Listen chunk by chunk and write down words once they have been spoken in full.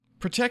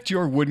Protect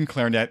your wooden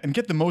clarinet and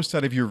get the most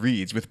out of your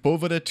reeds with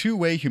Boveda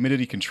two-way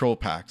humidity control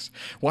packs.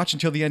 Watch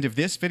until the end of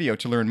this video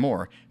to learn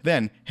more.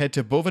 Then head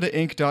to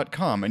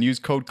bovedainc.com and use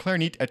code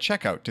CLARINET at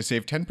checkout to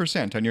save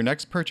 10% on your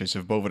next purchase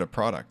of Boveda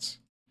products.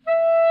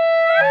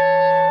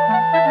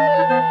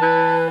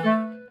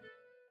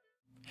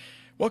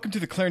 Welcome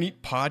to the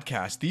Clarinet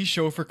Podcast, the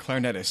show for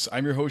clarinetists.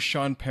 I'm your host,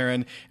 Sean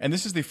Perrin, and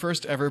this is the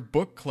first ever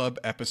book club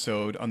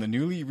episode on the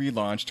newly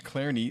relaunched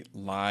Clarinet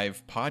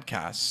Live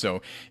podcast. So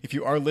if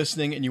you are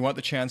listening and you want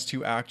the chance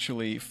to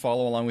actually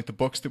follow along with the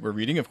books that we're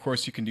reading, of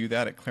course you can do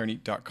that at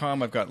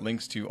clarinet.com. I've got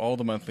links to all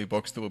the monthly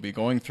books that we'll be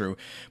going through,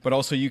 but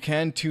also you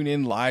can tune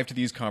in live to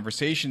these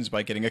conversations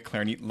by getting a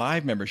Clarinet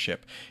Live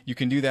membership. You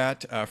can do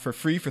that for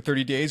free for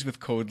 30 days with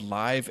code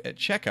LIVE at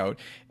checkout,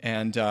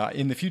 and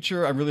in the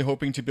future I'm really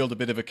hoping to build a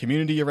bit of a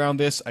community around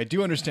this. I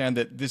do understand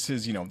that this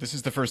is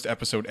the first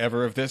episode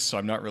ever of this, so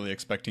I'm not really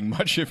expecting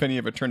much, if any,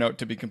 of a turnout,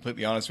 to be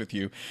completely honest with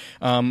you.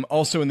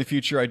 Also in the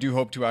future, I do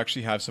hope to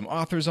actually have some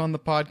authors on the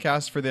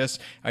podcast for this.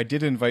 I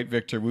did invite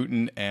Victor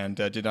Wooten and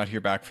did not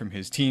hear back from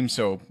his team,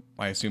 so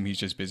I assume he's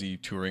just busy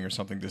touring or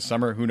something this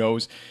summer. Who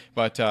knows?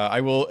 But I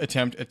will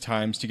attempt at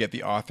times to get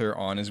the author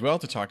on as well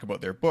to talk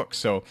about their book.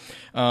 So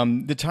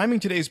the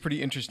timing today is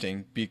pretty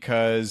interesting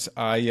because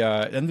I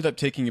ended up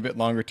taking a bit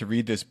longer to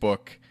read this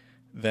book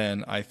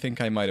than I think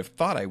I might have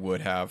thought I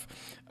would have.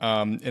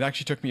 It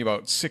actually took me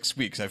about 6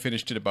 weeks. I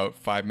finished it about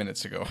 5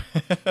 minutes ago.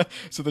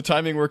 So the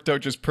timing worked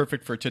out just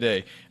perfect for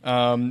today.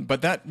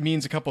 But that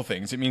means a couple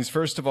things. It means,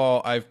 first of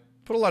all, I've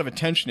put a lot of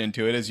attention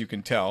into it, as you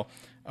can tell.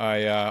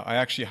 I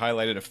actually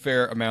highlighted a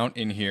fair amount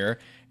in here,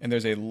 and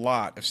there's a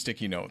lot of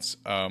sticky notes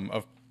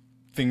of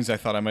things I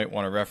thought I might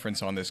want to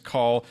reference on this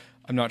call.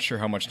 I'm not sure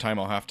how much time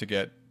I'll have to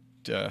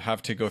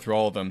go through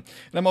all of them,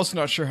 and I'm also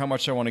not sure how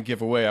much I want to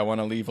give away. I want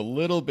to leave a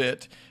little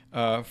bit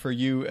for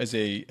you as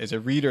a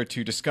reader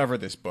to discover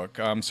this book.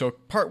 So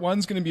part one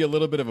is going to be a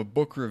little bit of a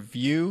book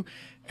review,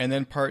 and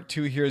then part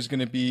two here is going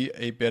to be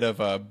a bit of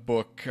a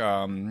book,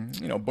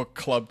 book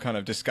club kind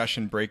of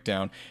discussion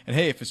breakdown. And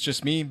hey, if it's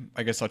just me,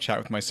 I guess I'll chat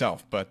with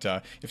myself. But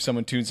if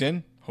someone tunes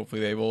in,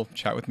 hopefully they will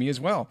chat with me as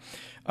well.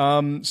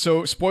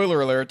 So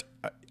spoiler alert,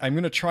 I'm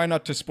going to try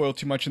not to spoil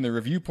too much in the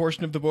review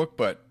portion of the book,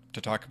 but to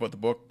talk about the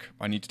book,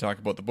 I need to talk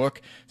about the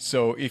book.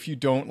 So if you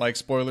don't like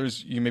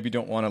spoilers, you maybe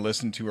don't want to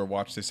listen to or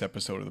watch this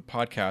episode of the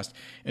podcast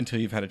until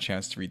you've had a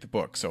chance to read the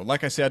book. So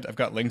like I said, I've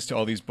got links to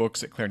all these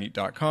books at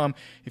clarinet.com.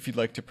 If you'd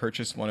like to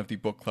purchase one of the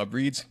book club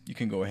reads, you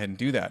can go ahead and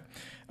do that.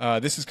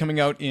 This is coming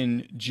out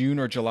in June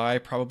or July,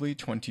 probably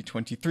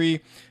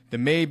 2023. The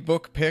May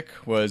book pick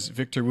was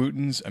Victor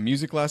Wooten's The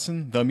Music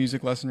Lesson.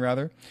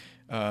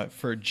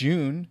 For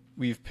June,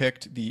 we've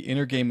picked The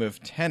Inner Game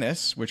of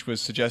Tennis, which was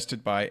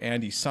suggested by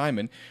Andy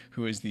Simon,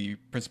 who is the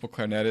principal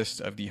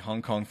clarinetist of the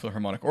Hong Kong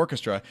Philharmonic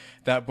Orchestra.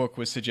 That book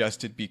was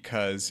suggested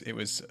because it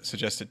was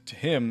suggested to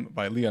him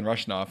by Leon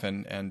Rushnoff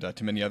and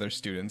to many other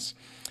students.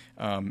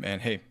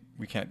 And hey,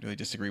 we can't really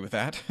disagree with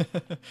that.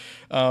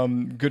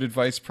 Good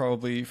advice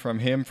probably from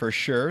him for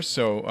sure.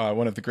 So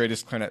one of the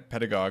greatest clarinet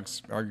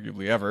pedagogues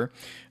arguably ever.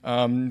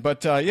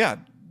 Yeah.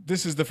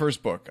 This is the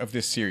first book of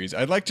this series.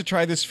 I'd like to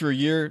try this for a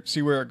year,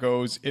 see where it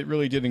goes. It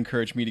really did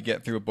encourage me to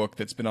get through a book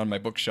that's been on my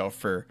bookshelf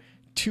for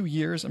 2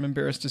 years, I'm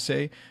embarrassed to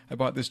say. I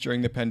bought this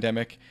during the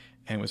pandemic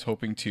and was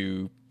hoping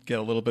to get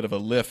a little bit of a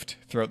lift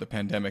throughout the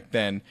pandemic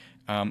then.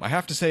 I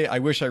have to say I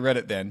wish I read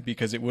it then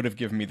because it would have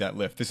given me that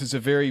lift. This is a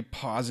very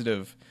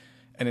positive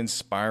and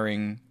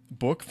inspiring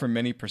book from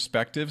many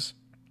perspectives.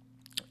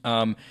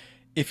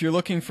 If you're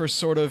looking for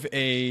sort of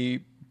a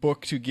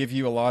book to give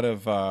you a lot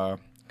of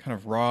kind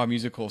of raw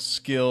musical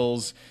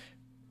skills,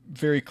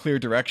 very clear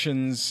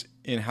directions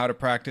in how to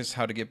practice,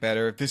 how to get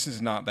better, this is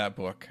not that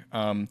book.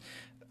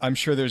 I'm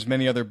sure there's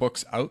many other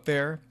books out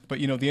there, but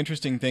the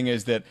interesting thing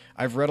is that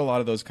I've read a lot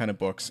of those kind of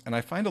books, and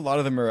I find a lot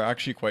of them are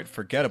actually quite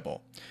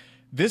forgettable.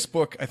 This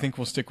book, I think,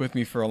 will stick with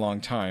me for a long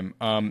time.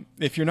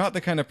 If you're not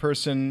the kind of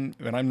person,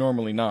 and I'm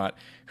normally not,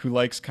 who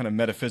likes kind of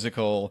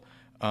metaphysical,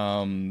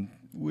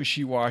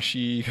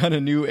 wishy-washy, kind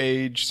of new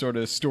age sort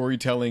of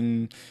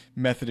storytelling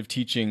method of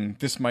teaching,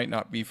 this might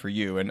not be for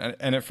you. And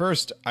at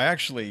first, I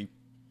actually,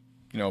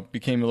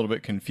 became a little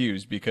bit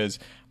confused because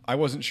I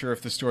wasn't sure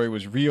if the story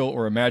was real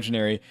or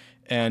imaginary.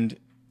 And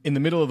in the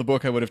middle of the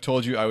book, I would have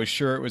told you I was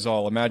sure it was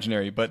all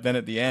imaginary. But then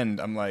at the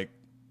end, I'm like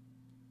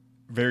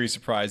very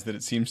surprised that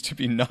it seems to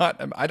be not.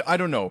 I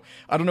don't know.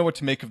 I don't know what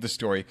to make of the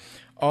story.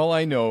 All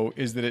I know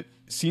is that it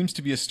seems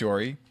to be a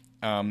story,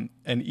 and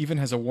even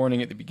has a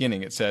warning at the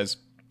beginning. It says,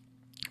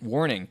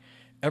 "Warning,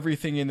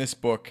 everything in this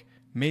book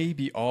may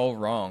be all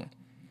wrong,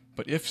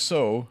 but if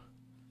so,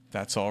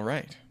 that's all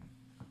right."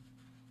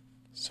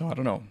 So I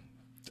don't know.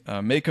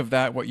 Make of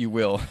that what you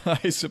will,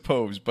 I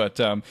suppose. But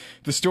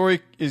the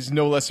story is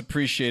no less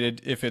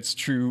appreciated if it's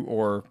true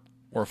or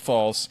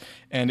false.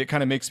 And it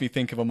kind of makes me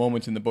think of a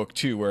moment in the book,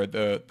 too, where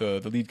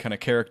the lead kind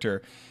of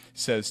character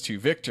says to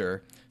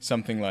Victor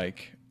something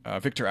like,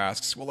 Victor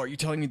asks, "Well, are you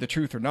telling me the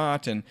truth or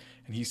not?" And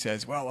he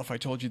says, "Well, if I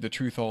told you the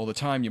truth all the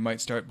time, you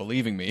might start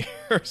believing me,"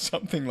 or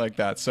something like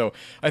that. So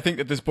I think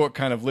that this book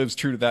kind of lives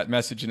true to that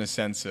message in a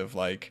sense of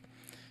like,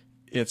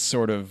 it's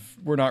sort of,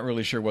 we're not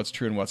really sure what's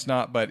true and what's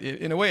not, but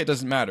in a way it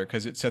doesn't matter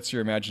because it sets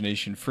your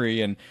imagination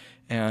free.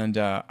 And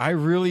I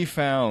really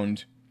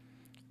found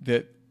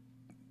that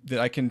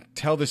I can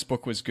tell this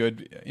book was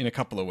good in a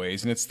couple of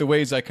ways. And it's the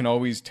ways I can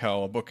always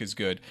tell a book is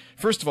good.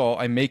 First of all,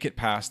 I make it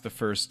past the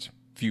first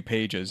few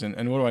pages. And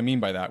what do I mean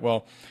by that?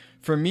 Well,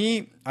 for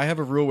me, I have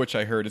a rule which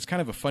I heard. It's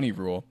kind of a funny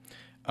rule.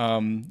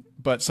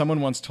 But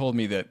someone once told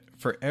me that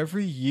for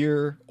every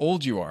year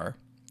old you are,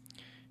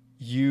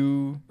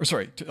 I'll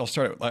start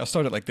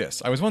it like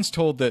this. I was once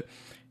told that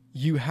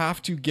you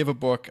have to give a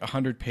book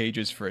 100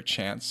 pages for a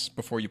chance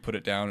before you put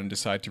it down and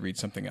decide to read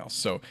something else.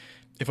 So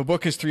if a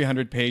book is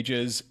 300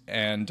 pages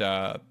and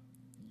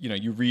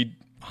you read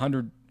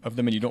 100 of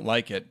them and you don't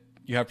like it,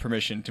 you have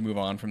permission to move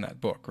on from that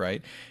book,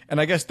 right?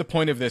 And I guess the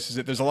point of this is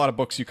that there's a lot of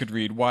books you could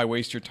read. Why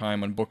waste your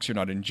time on books you're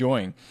not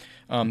enjoying?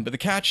 But the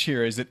catch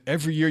here is that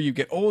every year you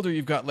get older,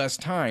 you've got less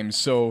time.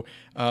 So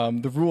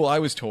the rule I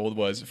was told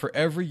was for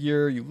every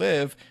year you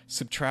live,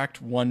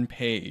 subtract 1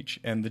 page.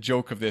 And the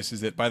joke of this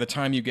is that by the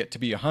time you get to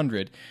be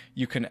 100,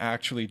 you can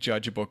actually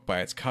judge a book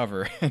by its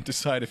cover and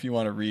decide if you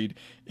want to read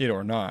it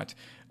or not.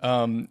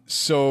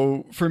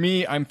 So for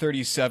me, I'm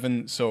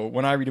 37. So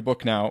when I read a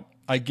book now,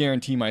 I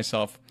guarantee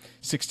myself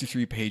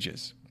 63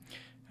 pages.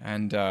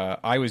 And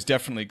I was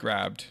definitely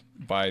grabbed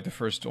by the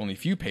first only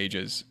few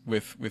pages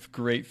with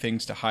great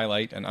things to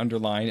highlight and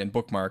underline and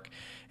bookmark.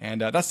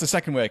 And that's the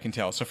second way I can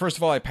tell. So first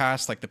of all, I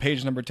passed like the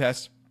page number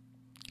test.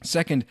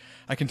 Second,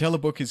 I can tell a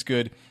book is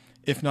good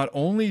if not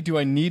only do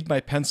I need my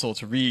pencil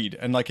to read,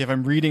 and like if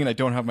I'm reading and I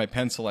don't have my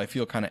pencil, I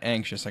feel kind of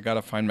anxious. I got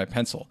to find my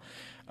pencil.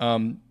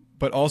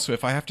 But also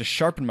if I have to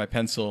sharpen my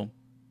pencil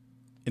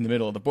in the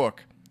middle of the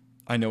book,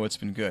 I know it's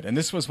been good. And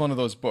this was one of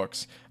those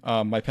books.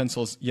 My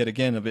pencil's yet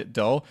again a bit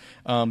dull,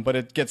 but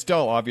it gets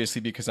dull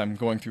obviously because I'm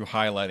going through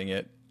highlighting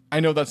it.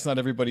 I know that's not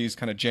everybody's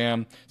kind of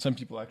jam. Some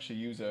people actually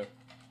use a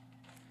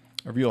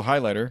real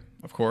highlighter,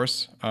 of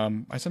course.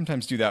 I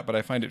sometimes do that, but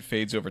I find it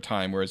fades over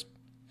time, whereas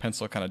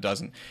pencil kind of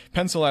doesn't.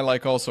 Pencil I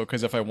like also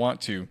because if I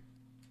want to,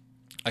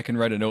 I can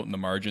write a note in the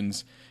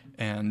margins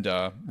and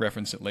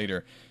reference it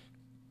later.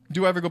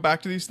 Do I ever go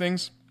back to these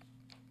things?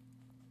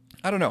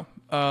 I don't know.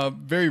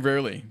 Very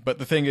rarely. But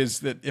the thing is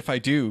that if I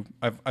do,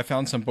 I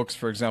found some books,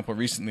 for example,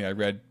 recently I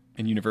read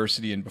in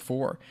university and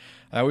before.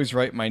 I always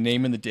write my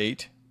name and the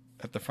date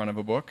at the front of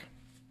a book,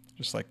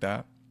 just like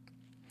that.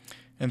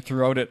 And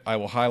throughout it, I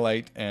will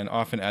highlight and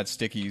often add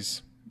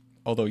stickies,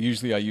 although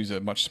usually I use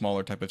a much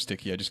smaller type of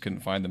sticky. I just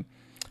couldn't find them.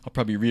 I'll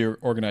probably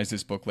reorganize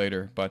this book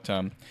later. But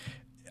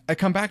I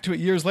come back to it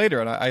years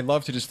later, and I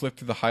love to just flip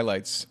through the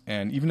highlights.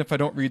 And even if I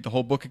don't read the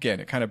whole book again,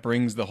 it kind of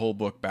brings the whole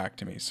book back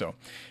to me. So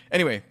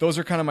anyway, those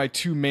are kind of my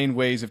two main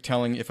ways of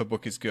telling if a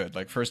book is good.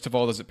 Like, first of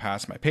all, does it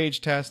pass my page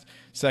test?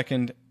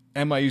 Second,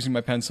 am I using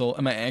my pencil?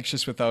 Am I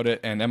anxious without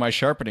it? And am I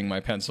sharpening my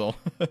pencil?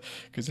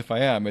 Because if I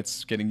am,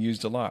 it's getting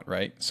used a lot,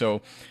 right?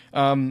 So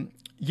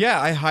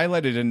yeah, I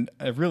highlighted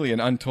really an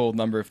untold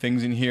number of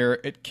things in here.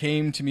 It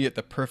came to me at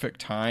the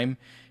perfect time,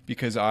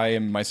 because I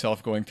am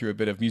myself going through a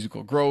bit of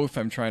musical growth.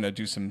 I'm trying to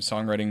do some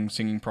songwriting,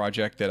 singing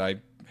project that I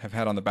have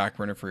had on the back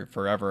burner for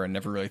forever and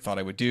never really thought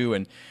I would do.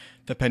 And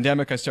the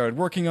pandemic, I started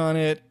working on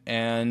it,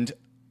 and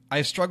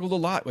I struggled a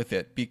lot with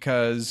it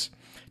because,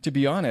 to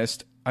be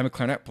honest, I'm a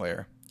clarinet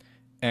player.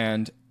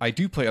 And I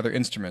do play other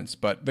instruments,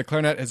 but the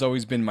clarinet has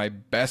always been my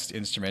best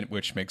instrument,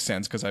 which makes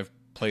sense because I've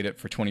played it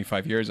for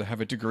 25 years. I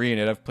have a degree in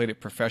it. I've played it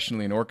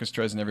professionally in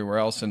orchestras and everywhere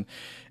else. And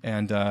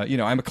I'm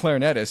a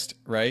clarinetist,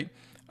 right?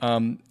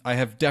 I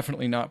have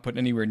definitely not put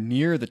anywhere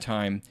near the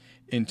time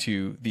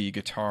into the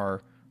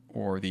guitar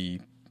or the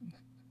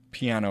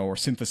piano or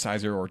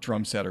synthesizer or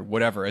drum set or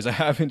whatever as I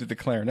have into the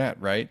clarinet,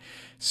 right?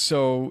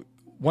 So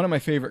one of my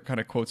favorite kind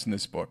of quotes in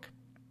this book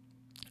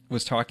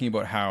was talking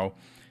about how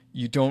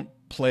you don't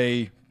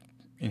play,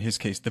 in his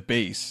case, the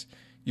bass.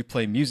 You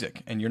play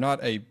music, and you're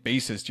not a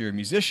bassist, you're a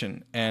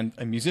musician, and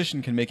a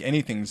musician can make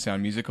anything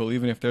sound musical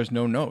even if there's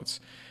no notes.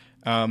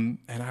 And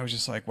I was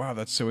just like, wow,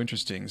 that's so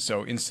interesting.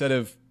 So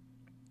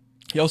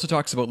he also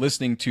talks about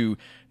listening to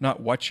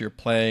not what you're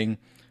playing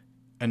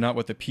and not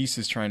what the piece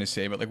is trying to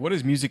say, but like what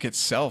is music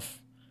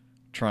itself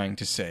trying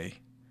to say?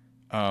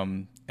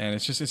 And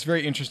it's a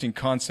very interesting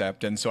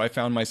concept. And so I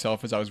found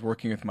myself as I was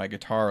working with my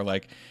guitar,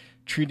 like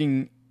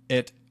treating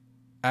it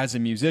as a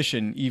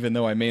musician, even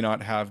though I may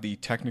not have the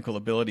technical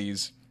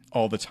abilities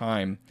all the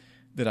time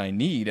that I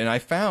need. And I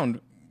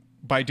found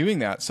by doing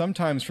that,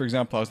 sometimes, for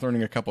example, I was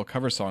learning a couple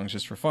cover songs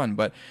just for fun,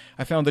 but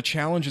I found the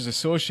challenges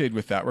associated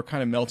with that were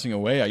kind of melting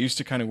away. I used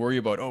to kind of worry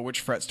about, which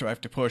frets do I have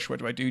to push? What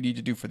do I need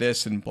to do for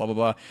this? And blah, blah,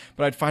 blah.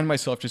 But I'd find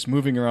myself just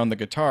moving around the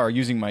guitar,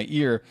 using my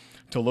ear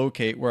to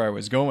locate where I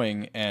was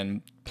going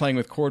and playing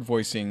with chord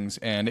voicings.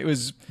 And it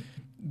was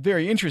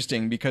very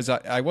interesting because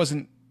I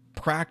wasn't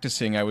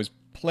practicing, I was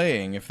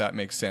playing, if that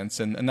makes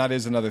sense. And that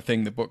is another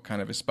thing the book kind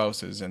of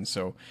espouses. And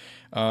so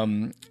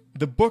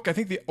the book, I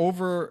think the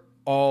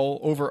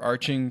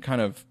overarching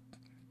kind of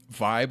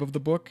vibe of the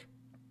book,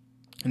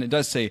 and it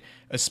does say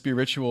a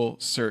spiritual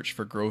search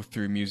for growth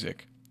through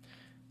music.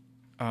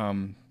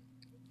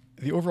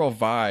 the overall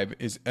vibe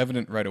is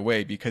evident right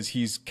away because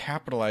he's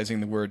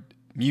capitalizing the word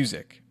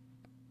music,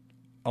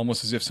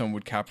 almost as if someone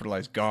would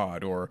capitalize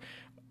God or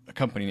a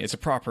company. It's a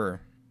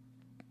proper,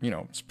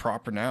 it's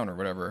proper noun or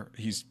whatever.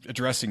 He's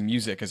addressing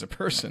music as a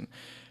person.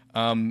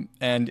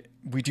 And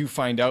we do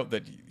find out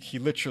that he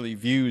literally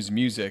views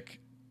music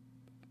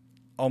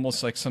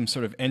almost like some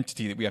sort of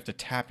entity that we have to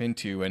tap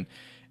into.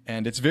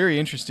 And it's very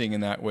interesting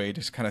in that way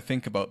to kind of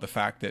think about the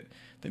fact that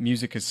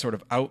music is sort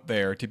of out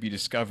there to be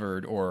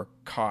discovered or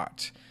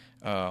caught,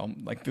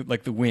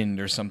 like the wind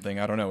or something.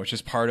 I don't know. It's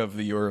just part of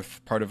the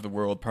earth, part of the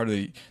world, part of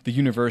the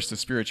universe, the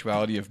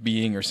spirituality of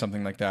being or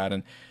something like that.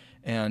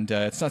 And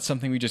it's not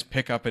something we just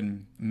pick up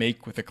and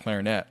make with a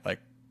clarinet. Like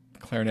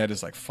clarinet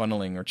is like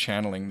funneling or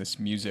channeling this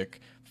music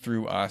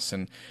through us.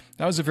 And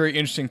that was a very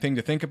interesting thing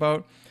to think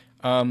about.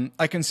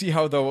 I can see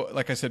how, though,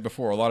 like I said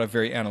before, a lot of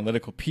very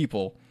analytical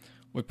people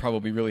would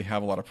probably really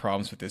have a lot of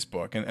problems with this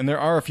book. And there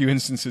are a few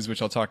instances, which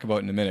I'll talk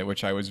about in a minute,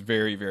 which I was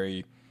very,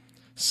 very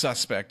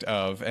suspect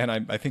of. And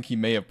I think he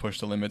may have pushed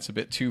the limits a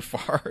bit too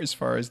far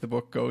as the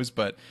book goes,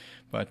 but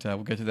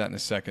we'll get to that in a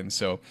second.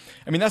 So,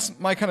 I mean, that's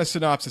my kind of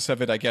synopsis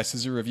of it, I guess,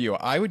 as a review.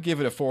 I would give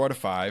it a 4 out of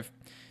 5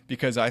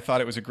 because I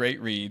thought it was a great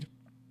read.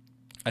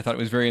 I thought it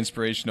was very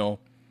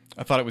inspirational.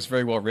 I thought it was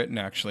very well written,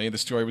 actually. The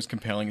story was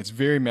compelling. It's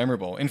very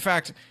memorable. In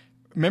fact,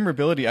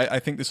 memorability, I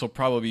think this will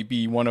probably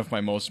be one of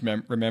my most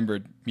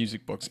remembered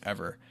music books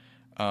ever.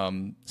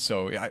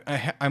 So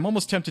I'm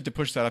almost tempted to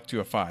push that up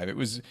to a 5. It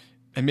was,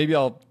 and maybe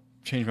I'll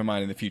change my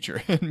mind in the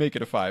future and make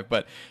it a 5.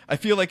 But I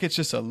feel like it's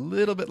just a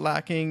little bit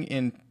lacking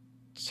in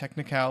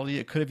technicality.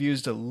 It could have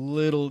used a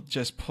little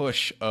just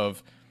push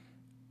of,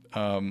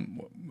 I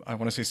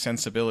want to say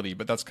sensibility,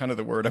 but that's kind of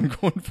the word I'm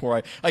going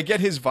for. I get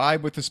his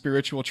vibe with the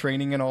spiritual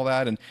training and all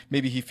that, and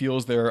maybe he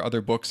feels there are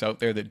other books out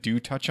there that do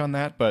touch on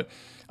that, but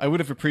I would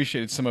have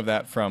appreciated some of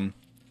that from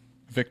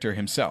Victor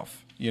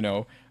himself,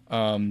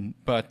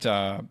 but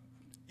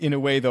in a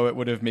way, though, it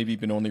would have maybe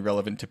been only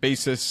relevant to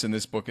bassists, and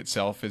this book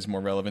itself is more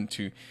relevant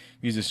to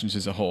musicians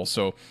as a whole.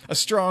 So a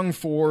strong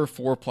 4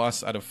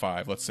 plus out of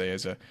 5, let's say,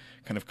 as a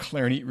kind of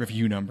clarinet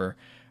review number.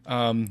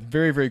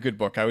 Very, very good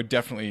book. I would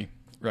definitely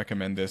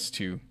recommend this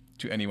to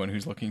anyone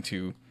who's looking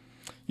to,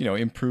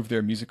 improve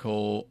their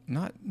musical,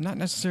 not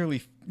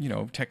necessarily,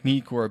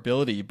 technique or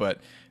ability, but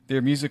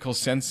their musical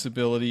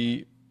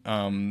sensibility,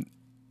 and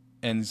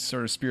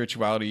sort of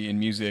spirituality in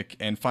music,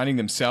 and finding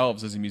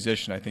themselves as a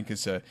musician, I think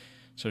is a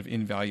sort of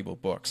invaluable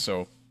book.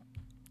 So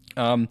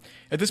at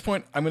this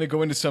point, I'm going to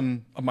go into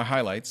some of my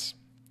highlights,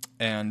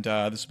 and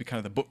this will be kind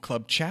of the book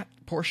club chat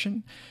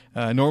portion.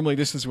 Normally,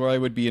 this is where I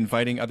would be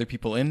inviting other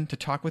people in to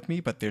talk with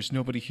me, but there's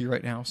nobody here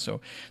right now. So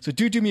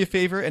do me a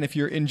favor, and if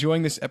you're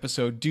enjoying this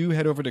episode, do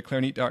head over to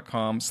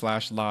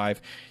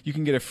clarinet.com/live. You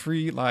can get a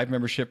free live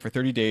membership for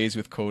 30 days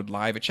with code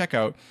LIVE at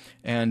checkout.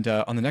 And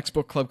on the next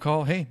book club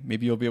call, hey,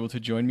 maybe you'll be able to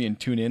join me and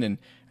tune in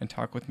and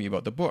talk with me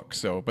about the book.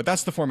 So, but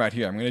that's the format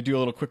here. I'm going to do a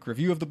little quick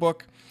review of the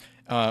book.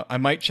 I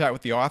might chat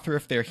with the author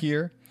if they're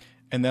here,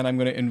 and then I'm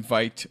going to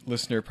invite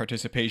listener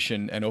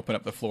participation and open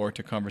up the floor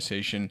to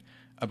conversation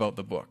about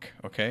the book.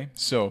 Okay,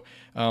 so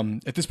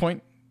at this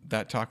point,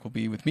 that talk will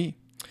be with me.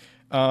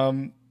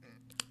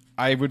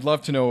 I would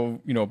love to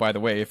know, by the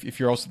way, if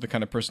you're also the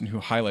kind of person who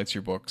highlights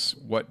your books,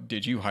 what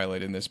did you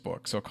highlight in this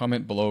book? So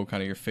comment below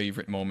kind of your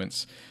favorite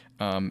moments,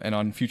 and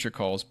on future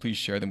calls, please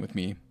share them with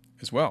me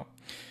as well.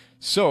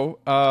 So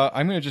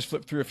I'm going to just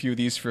flip through a few of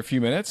these for a few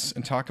minutes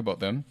and talk about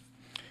them.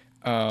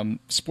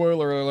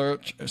 Spoiler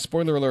alert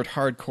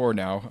hardcore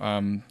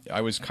now.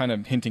 I was kind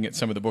of hinting at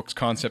some of the book's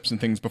concepts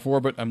and things before,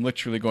 but I'm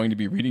literally going to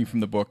be reading from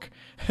the book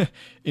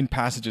in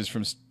passages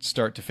from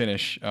start to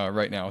finish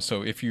right now.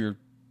 So if you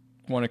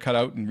want to cut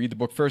out and read the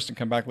book first and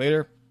come back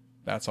later,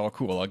 that's all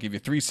cool. I'll give you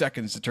 3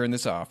 seconds to turn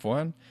this off.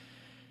 1,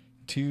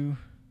 2,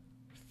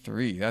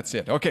 3. That's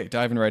it. Okay,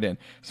 diving right in.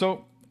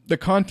 So the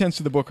contents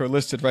of the book are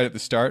listed right at the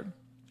start,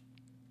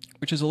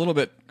 which is a little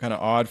bit kind of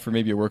odd for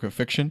maybe a work of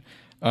fiction.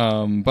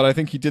 But I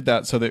think he did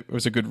that so that it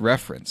was a good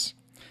reference.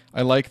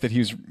 I like that he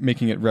was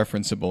making it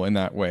referenceable in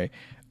that way.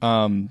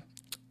 And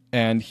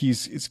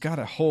it's got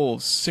a whole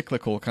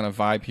cyclical kind of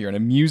vibe here and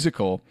a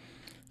musical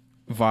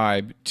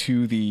vibe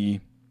to the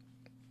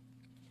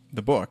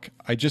book.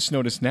 I just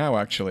noticed now,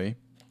 actually,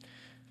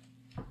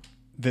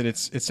 that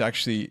it's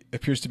actually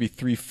appears to be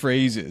 3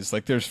 phrases.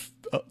 Like there's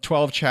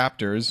 12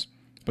 chapters,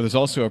 but there's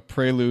also a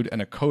prelude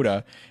and a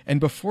coda.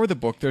 And before the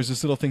book, there's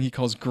this little thing he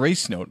calls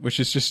Grace Note, which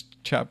is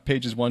just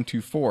pages 1,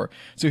 2, 4.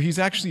 So he's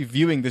actually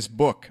viewing this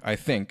book, I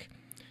think,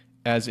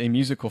 as a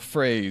musical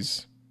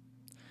phrase.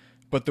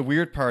 But the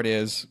weird part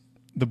is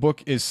the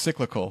book is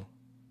cyclical.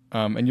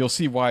 And you'll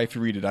see why if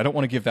you read it. I don't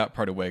want to give that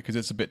part away because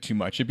it's a bit too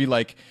much. It'd be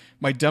like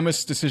my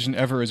dumbest decision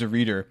ever as a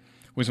reader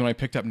was when I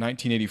picked up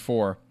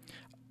 1984.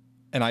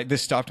 And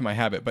this stopped my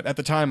habit. But at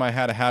the time, I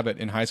had a habit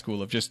in high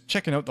school of just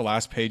checking out the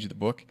last page of the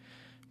book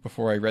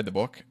before I read the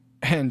book,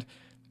 and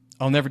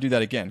I'll never do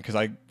that again because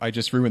I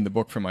just ruined the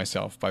book for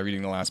myself by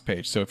reading the last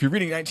page. So if you're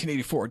reading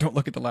 1984, don't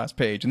look at the last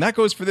page. And that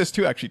goes for this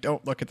too, actually.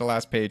 Don't look at the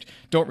last page.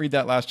 Don't read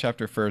that last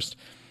chapter first.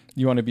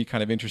 you want to be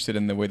kind of interested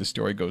in the way the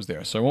story goes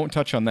there. So I won't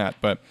touch on that,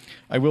 but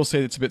I will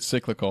say it's a bit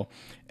cyclical.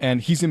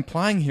 And he's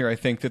implying here, I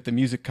think, that the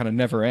music kind of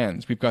never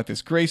ends. We've got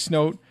this grace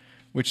note,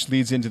 which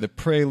leads into the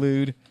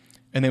prelude,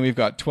 and then we've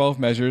got 12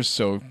 measures,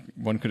 so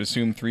one could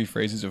assume 3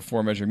 phrases of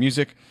 4-measure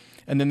music,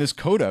 and then this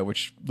coda,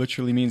 which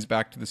literally means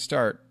back to the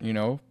start, you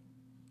know,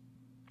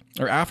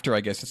 or after,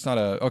 I guess. It's not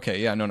a,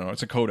 okay, yeah, no,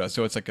 it's a coda,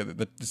 so it's like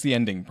it's the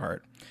ending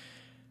part.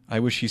 I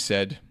wish he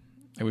said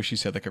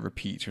like a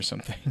repeat or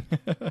something.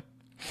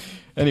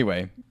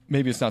 Anyway,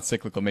 maybe it's not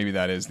cyclical, maybe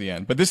that is the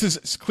end. But this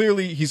is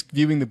clearly, he's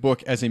viewing the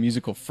book as a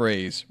musical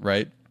phrase,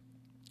 right?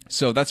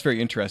 So that's very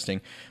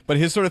interesting. But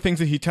his sort of things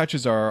that he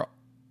touches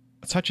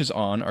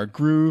on are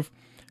groove,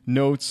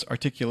 notes,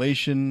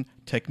 articulation,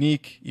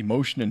 technique,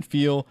 emotion and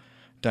feel,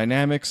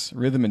 dynamics,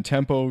 rhythm and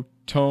tempo,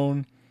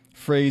 tone,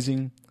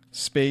 phrasing,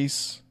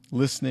 space,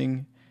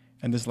 listening,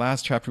 and this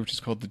last chapter, which is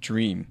called The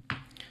Dream.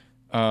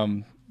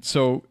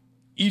 So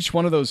each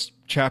one of those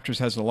chapters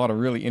has a lot of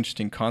really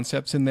interesting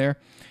concepts in there.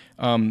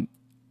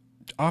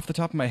 Off the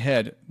top of my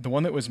head, the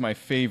one that was my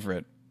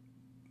favorite,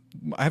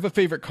 I have a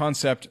favorite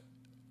concept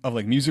of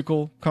like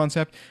musical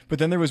concept, but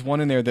then there was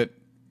one in there that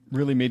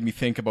really made me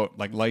think about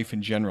like life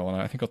in general,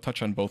 and I think I'll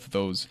touch on both of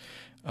those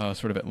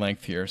sort of at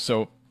length here.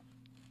 So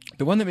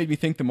the one that made me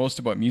think the most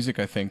about music,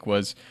 I think,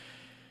 was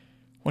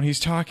when he's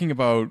talking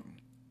about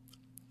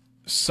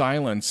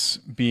silence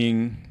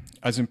being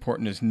as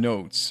important as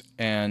notes,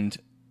 and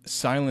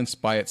silence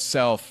by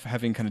itself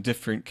having kind of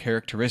different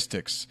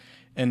characteristics.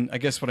 And I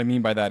guess what I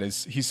mean by that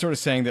is he's sort of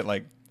saying that,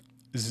 like,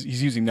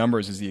 he's using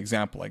numbers as the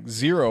example. Like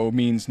 0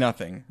 means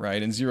nothing,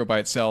 right? And 0 by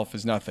itself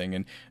is nothing,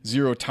 and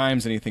 0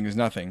 times anything is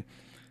nothing.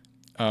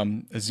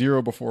 A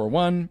 0 before a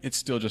 1, it's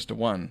still just a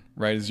 1,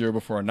 right? A 0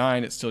 before a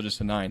 9, it's still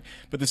just a 9.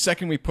 But the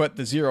second we put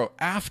the 0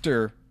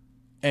 after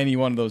any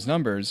one of those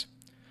numbers,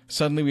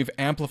 suddenly we've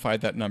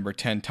amplified that number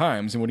 10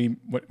 times. And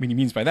what he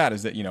means by that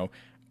is that, you know,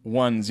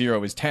 1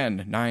 0 is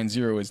 10, 9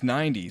 0 is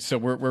 90. So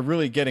we're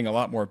really getting a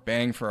lot more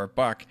bang for our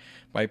buck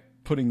by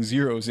putting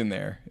zeros in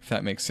there, if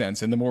that makes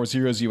sense. And the more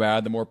zeros you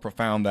add, the more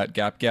profound that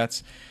gap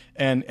gets.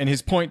 And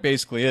his point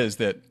basically is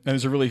that, and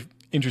there's a really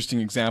interesting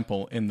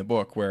example in the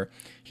book where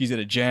he's at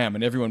a jam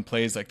and everyone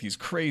plays like these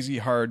crazy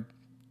hard,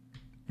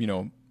 you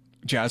know,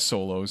 jazz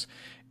solos,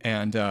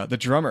 and the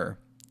drummer,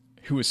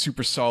 who is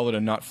super solid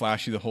and not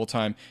flashy the whole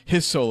time,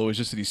 his solo is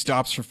just that he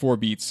stops for 4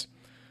 beats,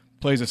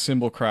 plays a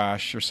cymbal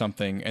crash or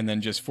something, and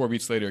then just 4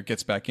 beats later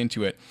gets back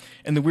into it.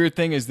 And the weird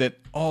thing is that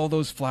all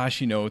those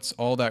flashy notes,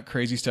 all that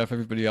crazy stuff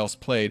everybody else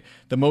played,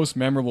 the most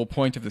memorable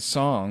point of the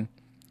song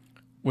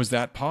was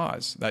that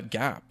pause, that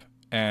gap.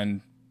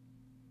 And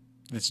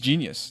it's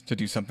genius to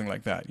do something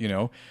like that, you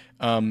know?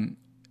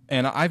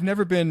 And I've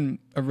never been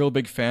a real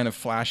big fan of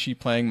flashy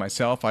playing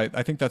myself. I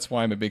think that's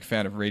why I'm a big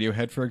fan of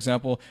Radiohead, for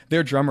example.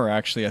 Their drummer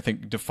actually, I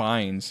think,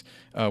 defines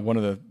one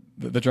of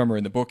the drummer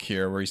in the book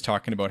here, where he's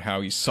talking about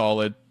how he's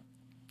solid,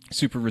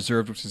 super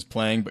reserved with his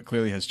playing, but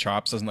clearly has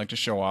chops, doesn't like to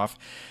show off.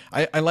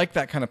 I like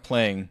that kind of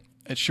playing.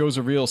 It shows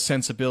a real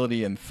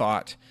sensibility and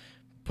thought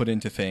put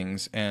into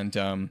things,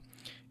 and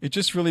it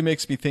just really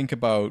makes me think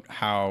about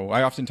how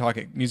I often talk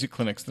at music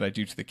clinics that I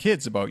do to the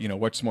kids about, you know,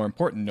 what's more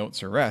important,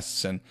 notes or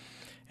rests, and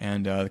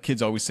the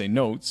kids always say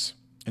notes,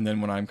 and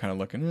then when I'm kind of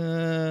looking,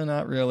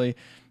 not really,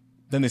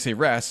 then they say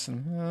rests,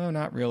 and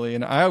not really,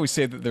 and I always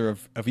say that they're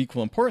of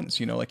equal importance,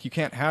 you know, like you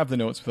can't have the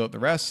notes without the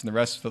rests, and the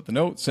rests without the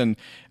notes, and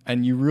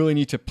you really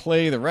need to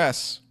play the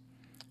rests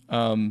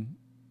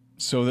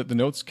so that the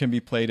notes can be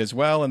played as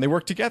well, and they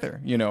work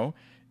together, you know.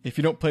 If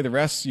you don't play the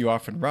rests, you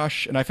often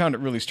rush, and I found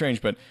it really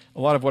strange, but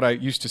a lot of what I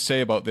used to say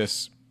about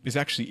this is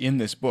actually in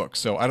this book.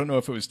 So I don't know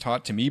if it was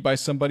taught to me by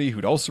somebody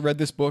who'd also read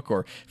this book,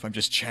 or if I'm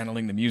just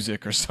channeling the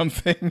music or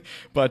something.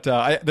 But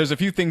there's a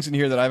few things in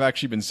here that I've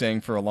actually been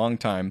saying for a long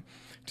time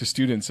to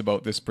students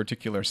about this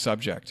particular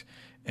subject,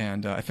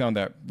 and I found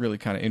that really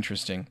kind of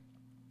interesting.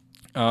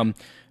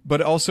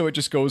 But also it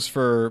just goes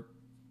for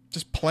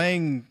just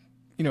playing,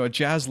 you know, a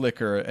jazz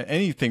lick or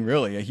anything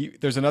really.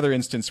 There's another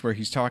instance where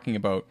he's talking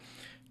about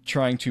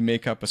trying to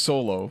make up a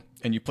solo,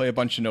 and you play a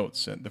bunch of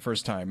notes the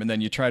first time, and then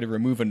you try to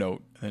remove a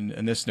note, and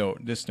this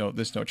note, this note,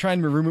 this note. Try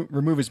and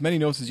remove as many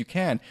notes as you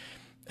can,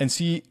 and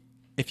see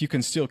if you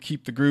can still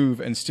keep the groove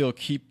and still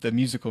keep the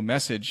musical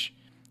message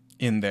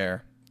in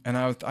there. And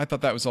I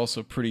thought that was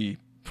also pretty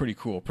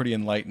cool, pretty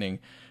enlightening,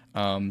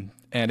 and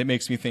it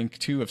makes me think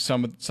too of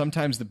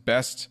sometimes the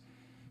best,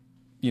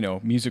 you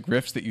know, music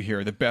riffs that you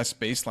hear, the best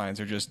bass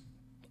lines are just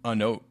a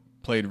note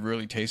played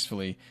really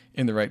tastefully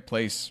in the right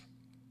place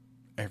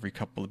every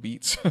couple of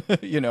beats,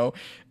 you know,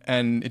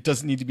 and it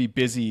doesn't need to be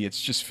busy. It's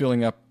just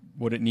filling up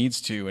what it needs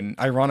to. And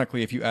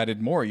ironically, if you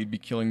added more, you'd be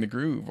killing the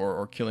groove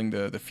or killing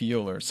the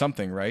feel or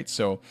something, right?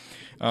 So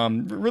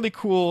really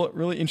cool,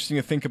 really interesting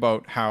to think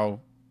about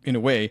how, in a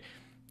way,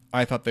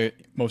 I thought the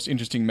most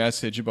interesting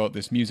message about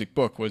this music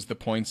book was the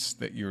points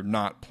that you're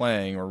not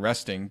playing or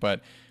resting.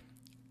 But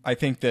I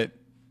think that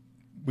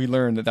we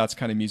learn that that's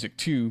kind of music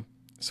too,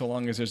 so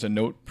long as there's a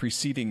note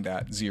preceding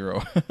that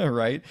 0,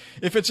 right?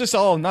 If it's just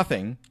all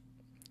nothing,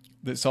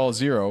 that's all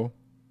 0,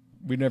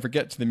 we never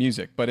get to the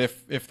music. But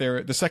if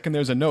the second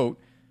there's a note,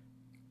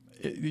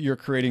 you're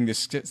creating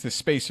this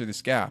space or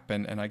this gap,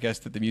 and I guess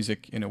that the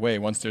music, in a way,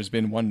 once there's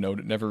been one note,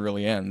 it never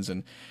really ends.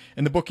 And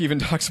the book even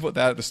talks about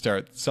that at the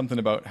start, something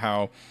about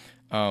how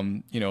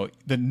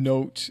the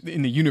note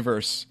in the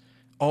universe,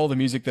 all the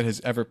music that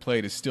has ever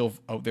played is still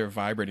out there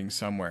vibrating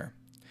somewhere.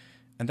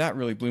 And that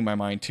really blew my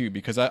mind too,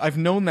 because I've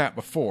known that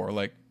before,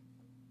 like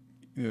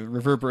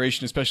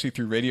reverberation, especially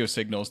through radio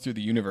signals through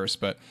the universe.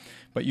 But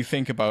you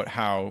think about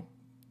how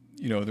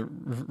the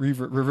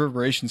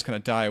reverberations kind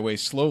of die away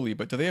slowly,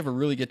 but do they ever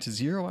really get to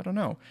zero? I don't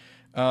know.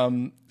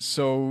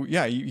 So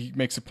yeah, he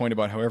makes a point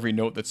about how every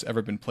note that's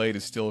ever been played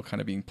is still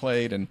kind of being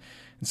played and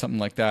something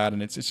like that.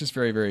 And it's just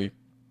very, very,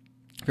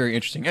 very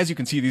interesting. As you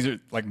can see, these are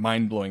like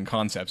mind-blowing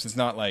concepts. It's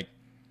not like,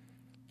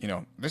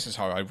 this is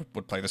how I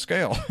would play the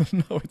scale.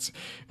 No,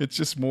 it's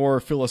just more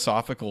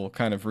philosophical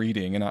kind of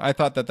reading. And I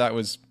thought that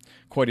was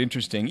quite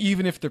interesting,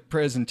 even if the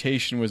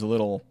presentation was a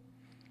little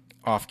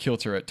off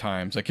kilter at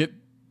times. Like, it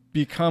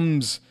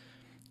becomes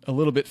a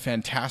little bit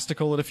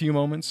fantastical at a few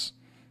moments,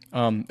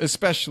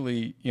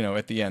 especially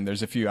at the end.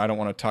 There's a few, I don't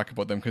want to talk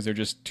about them because they're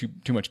just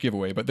too much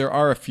giveaway, but there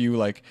are a few,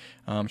 like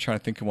I'm trying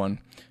to think of one.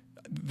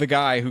 The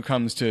guy who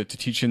comes to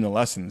teach him the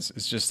lessons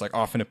is just like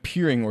often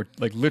appearing, or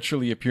like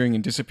literally appearing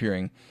and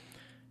disappearing,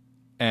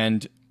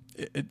 and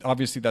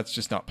obviously that's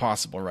just not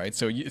possible, right?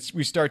 So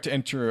we start to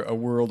enter a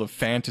world of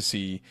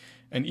fantasy,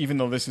 and even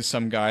though this is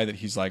some guy that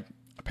he's like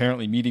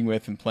apparently meeting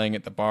with and playing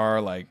at the bar,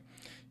 like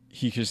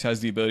he just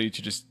has the ability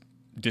to just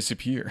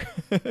disappear,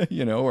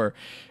 or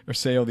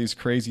say all these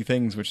crazy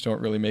things which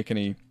don't really make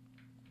any,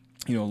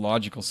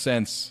 logical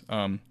sense.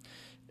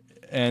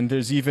 And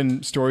there's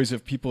even stories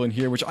of people in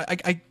here, which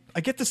I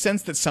get the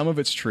sense that some of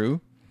it's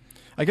true.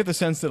 I get the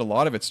sense that a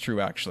lot of it's true,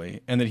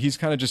 actually, and that he's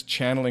kind of just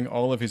channeling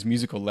all of his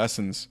musical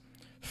lessons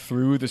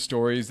through the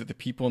stories that the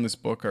people in this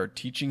book are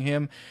teaching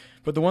him.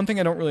 But the one thing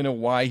I don't really know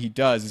why he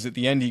does is at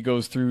the end he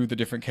goes through the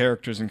different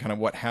characters and kind of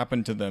what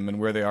happened to them and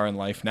where they are in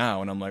life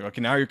now. And I'm like,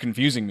 okay, now you're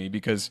confusing me,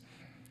 because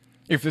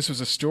if this was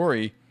a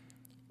story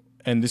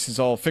and this is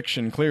all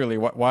fiction, clearly,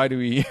 why do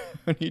we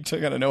need to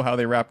kind of know how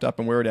they wrapped up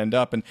and where it ended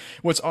up? And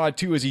what's odd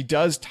too is he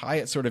does tie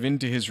it sort of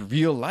into his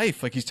real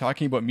life. Like, he's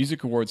talking about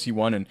music awards he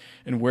won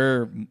and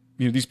where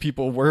these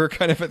people were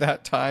kind of at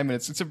that time. And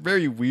it's a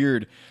very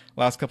weird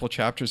last couple of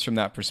chapters from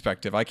that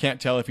perspective. I can't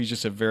tell if he's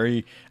just a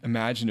very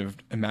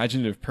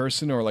imaginative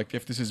person, or like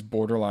if this is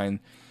borderline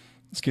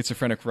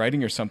schizophrenic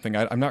writing or something.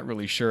 I'm not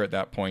really sure at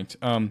that point.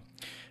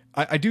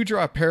 I do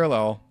draw a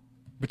parallel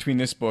between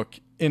this book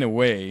in a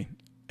way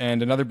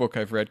and another book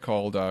I've read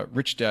called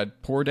Rich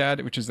Dad, Poor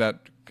Dad, which is that,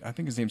 I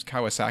think his name's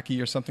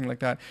Kawasaki or something like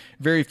that.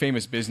 Very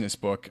famous business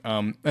book.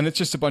 And it's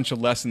just a bunch of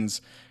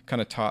lessons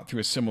kind of taught through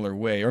a similar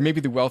way. Or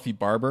maybe The Wealthy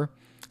Barber.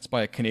 It's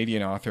by a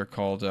Canadian author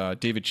called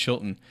David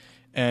Chilton.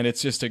 And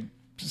it's just a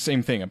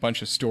same thing, a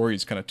bunch of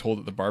stories kind of told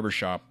at the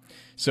barbershop.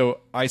 So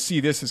I see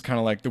this as kind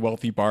of like The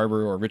Wealthy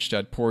Barber or Rich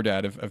Dad, Poor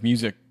Dad of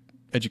music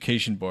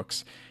education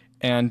books.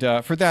 And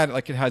for that,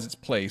 like, it has its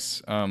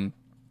place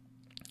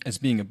as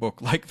being a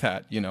book like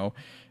that,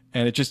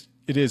 and it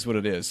is what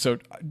it is. So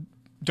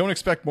don't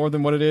expect more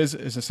than what it is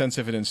a sense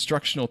of an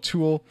instructional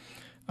tool,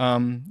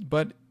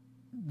 but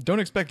don't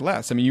expect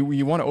less. I mean,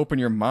 you want to open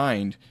your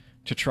mind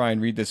to try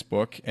and read this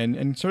book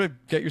and sort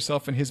of get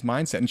yourself in his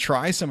mindset and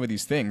try some of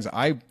these things.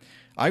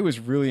 I was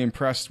really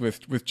impressed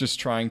with just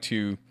trying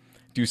to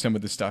do some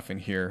of the stuff in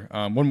here.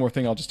 One more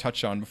thing I'll just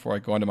touch on before I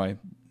go on to my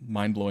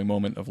mind-blowing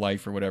moment of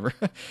life or whatever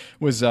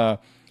was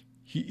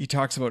he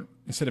talks about,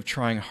 instead of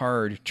trying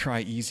hard, try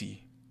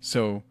easy.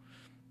 So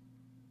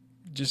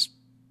just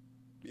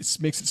it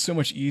makes it so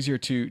much easier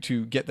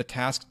to get the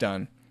task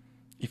done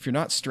if you're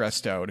not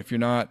stressed out, if you're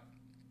not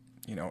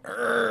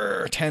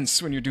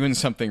tense when you're doing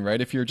something,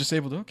 right? If you're just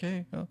able to,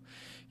 okay, well,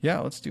 yeah,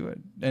 let's do it.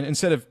 And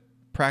instead of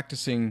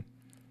practicing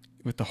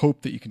with the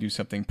hope that you can do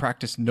something,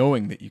 practice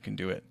knowing that you can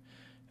do it.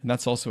 And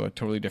that's also a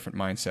totally different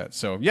mindset.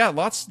 So yeah,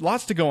 lots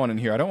to go on in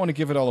here. I don't want to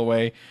give it all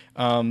away,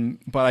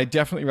 but I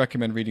definitely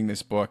recommend reading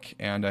this book.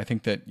 And I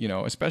think that,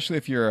 especially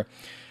if you're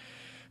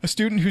a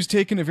student who's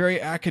taken a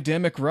very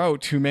academic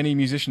route, who many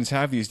musicians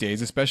have these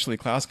days, especially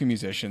classical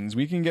musicians,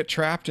 we can get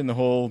trapped in the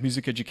whole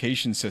music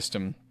education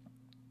system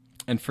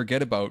and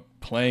forget about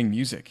playing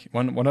music.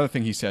 One other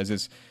thing he says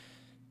is,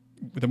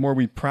 the more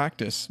we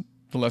practice,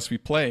 the less we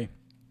play.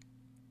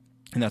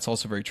 And that's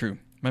also very true.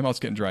 My mouth's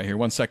getting dry here.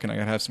 1 second, I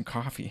gotta have some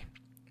coffee.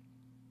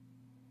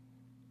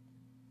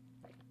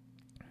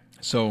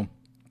 So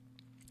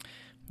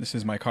this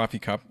is my coffee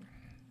cup,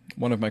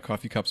 one of my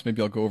coffee cups.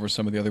 Maybe I'll go over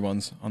some of the other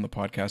ones on the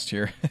podcast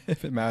here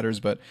if it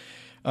matters, but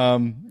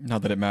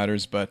not that it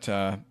matters, but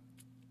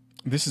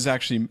this is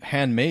actually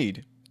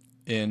handmade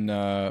in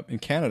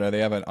Canada. They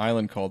have an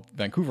island called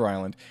Vancouver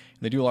Island, and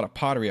they do a lot of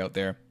pottery out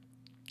there.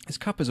 This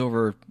cup is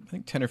over, I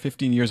think, 10 or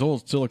 15 years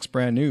old. Still looks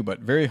brand new, but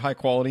very high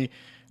quality.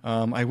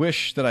 I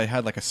wish that I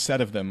had like a set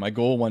of them. My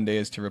goal one day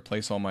is to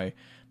replace all my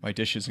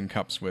dishes and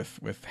cups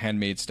with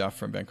handmade stuff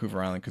from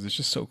Vancouver Island, because it's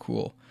just so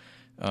cool.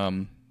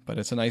 But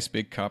it's a nice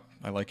big cup.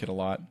 I like it a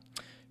lot.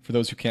 For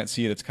those who can't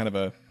see it, it's kind of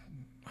a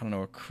I don't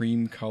know, a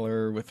cream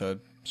color with a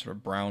sort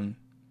of brown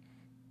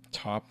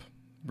top,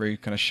 very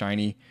kind of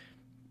shiny,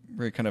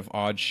 very kind of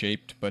odd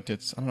shaped, but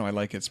it's, I don't know, I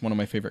like it. It's one of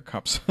my favorite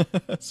cups.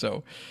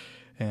 So,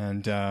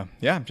 and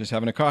yeah, I'm just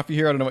having a coffee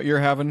here. I don't know what you're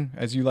having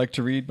as you like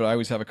to read, but I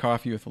always have a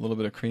coffee with a little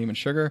bit of cream and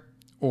sugar,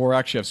 or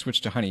actually I've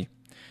switched to honey.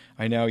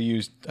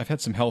 I've had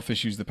some health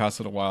issues the past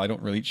little while. I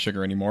don't really eat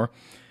sugar anymore,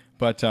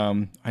 but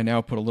I now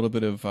put a little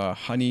bit of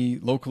honey,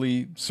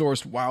 locally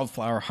sourced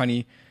wildflower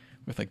honey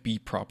with like bee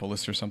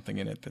propolis or something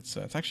in it. That's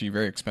it's actually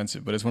very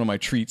expensive, but it's one of my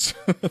treats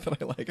that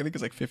I like. I think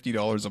it's like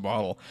 $50 a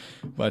bottle,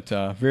 but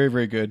very,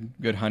 very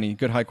good honey,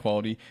 good high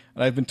quality.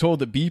 And I've been told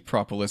that bee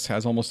propolis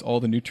has almost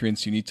all the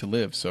nutrients you need to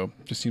live. So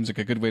it just seems like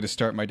a good way to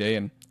start my day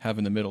and have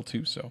in the middle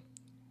too. So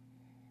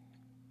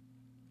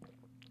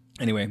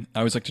anyway, I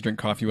always like to drink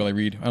coffee while I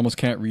read. I almost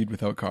can't read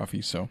without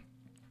coffee. So,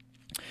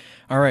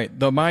 all right.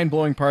 The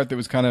mind-blowing part that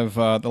was kind of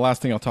the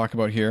last thing I'll talk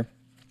about here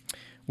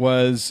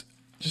was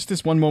just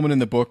this one moment in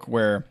the book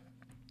where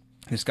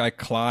this guy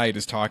Clyde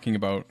is talking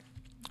about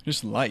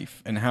just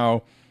life and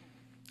how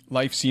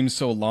life seems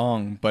so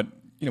long, but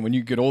you know, when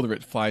you get older,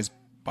 it flies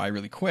by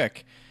really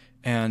quick.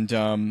 And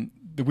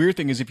the weird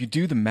thing is, if you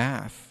do the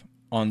math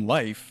on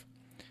life,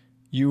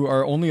 you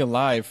are only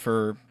alive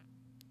for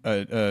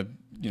a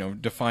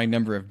defined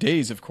number of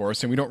days, of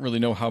course, and we don't really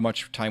know how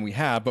much time we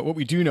have. But what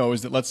we do know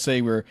is that, let's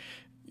say we're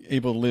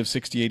able to live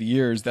 60, 80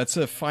 years, that's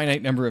a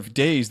finite number of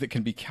days that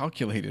can be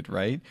calculated,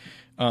 right?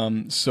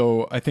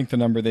 So I think the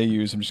number they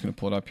use, I'm just going to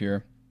pull it up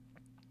here.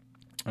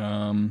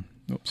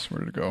 Oops, where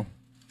did it go?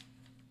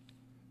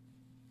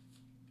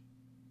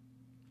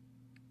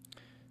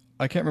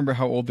 I can't remember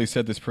how old they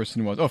said this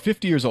person was. Oh,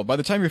 50 years old. By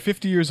the time you're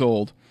 50 years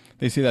old,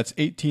 they say that's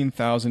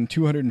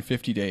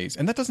 18,250 days.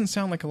 And that doesn't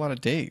sound like a lot of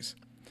days,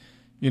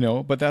 you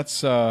know, but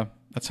that's how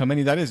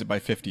many that is by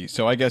 50.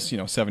 So I guess,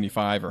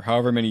 75 or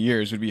however many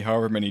years would be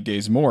however many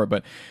days more.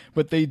 But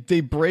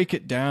they break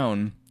it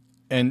down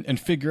and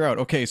figure out,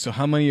 okay, so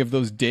how many of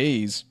those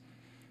days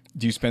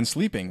do you spend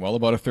sleeping? Well,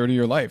 about a third of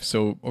your life.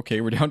 So,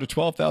 okay, we're down to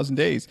 12,000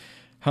 days.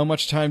 How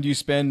much time do you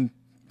spend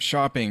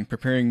shopping,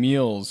 preparing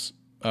meals,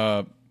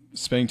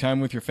 spending time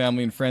with your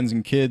family and friends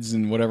and kids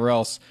and whatever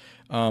else?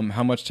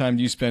 How much time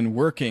do you spend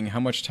working? How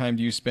much time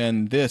do you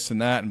spend this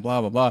and that and blah,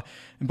 blah, blah?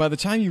 And by the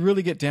time you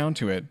really get down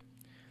to it,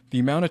 the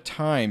amount of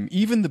time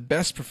even the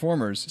best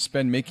performers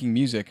spend making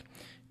music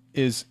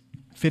is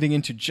fitting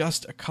into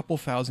just a couple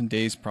thousand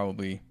days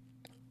probably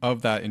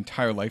of that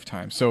entire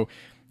lifetime. So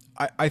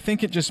I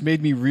think it just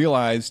made me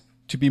realize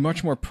to be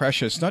much more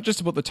precious, not just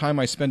about the time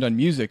I spend on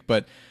music,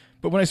 but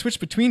when I switch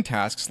between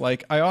tasks,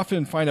 like I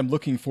often find I'm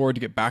looking forward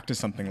to get back to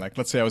something. Like,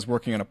 let's say I was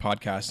working on a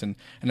podcast and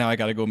now I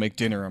got to go make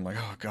dinner. I'm like,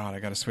 oh God, I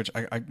got to switch.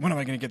 When am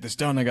I going to get this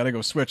done? I got to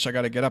go switch. I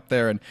got to get up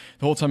there. And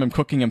the whole time I'm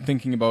cooking, I'm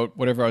thinking about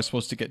whatever I was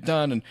supposed to get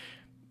done. And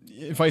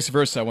vice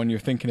versa. When you're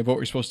thinking about what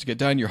you're supposed to get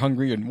done, you're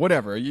hungry and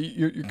whatever.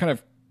 You're kind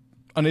of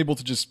unable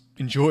to just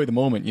enjoy the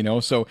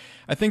moment, So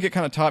I think it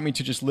kind of taught me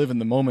to just live in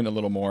the moment a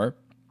little more.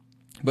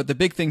 But the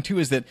big thing too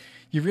is that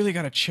you really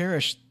got to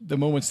cherish the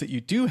moments that you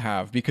do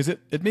have, because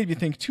it made me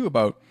think too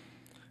about,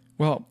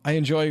 well, I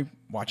enjoy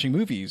watching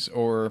movies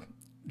or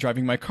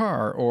driving my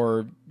car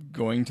or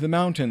going to the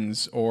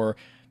mountains or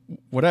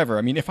whatever.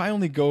 I mean, if I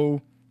only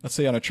go, let's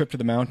say, on a trip to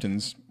the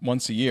mountains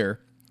once a year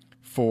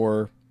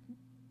for,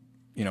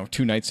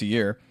 2 nights a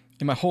year,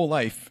 in my whole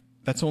life,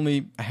 that's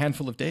only a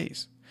handful of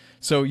days.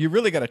 So you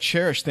really got to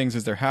cherish things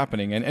as they're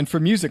happening. And for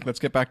music, let's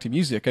get back to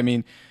music. I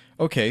mean,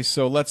 okay,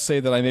 so let's say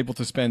that I'm able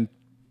to spend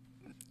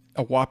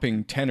a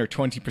whopping 10 or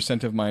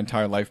 20% of my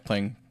entire life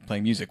playing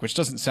music, which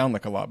doesn't sound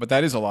like a lot, but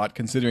that is a lot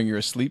considering you're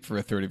asleep for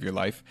a third of your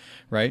life,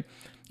 right?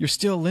 You're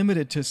still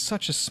limited to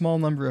such a small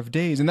number of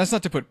days. And that's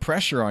not to put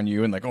pressure on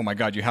you and like, oh my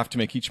God, you have to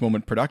make each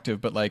moment productive,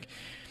 but like,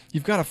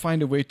 you've got to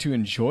find a way to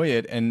enjoy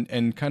it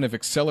and kind of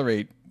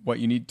accelerate what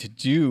you need to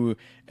do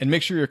and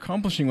make sure you're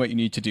accomplishing what you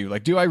need to do.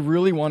 Like, do I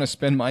really want to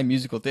spend my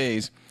musical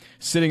days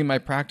sitting in my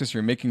practice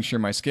room making sure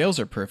my scales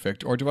are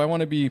perfect, or do I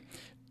want to be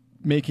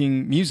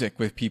making music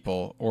with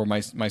people or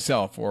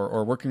myself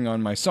or working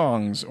on my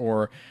songs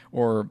or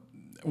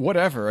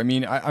whatever? I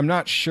mean, I'm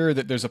not sure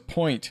that there's a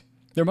point.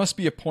 There must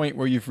be a point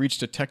where you've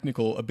reached a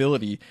technical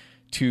ability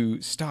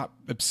to stop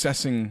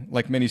obsessing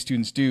like many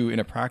students do in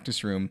a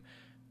practice room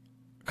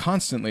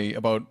constantly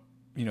about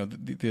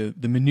the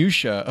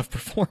minutia of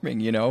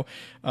performing,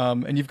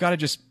 and you've got to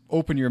just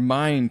open your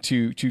mind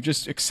to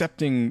just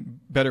accepting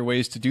better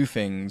ways to do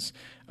things,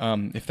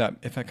 if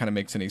that kind of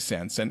makes any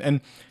sense. And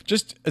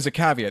just as a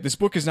caveat, this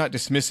book is not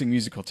dismissing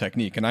musical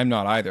technique, and I'm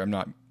not either. I'm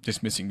not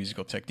dismissing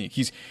musical technique.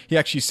 He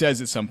actually says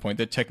at some point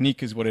that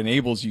technique is what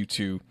enables you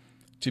to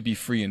be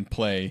free and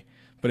play.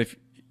 But if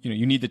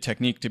you need the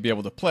technique to be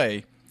able to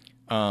play,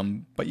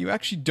 but you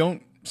actually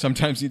don't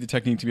sometimes need the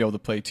technique to be able to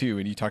play too,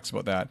 and he talks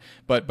about that.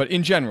 But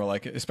in general,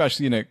 like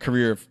especially in a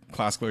career of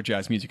classical or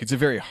jazz music, it's a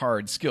very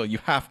hard skill. You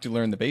have to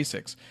learn the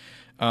basics,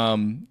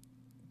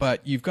 but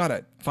you've got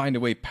to find a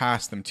way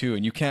past them too,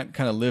 and you can't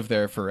kind of live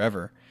there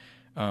forever.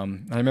 I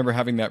remember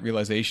having that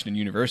realization in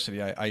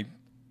university. I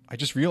I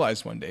just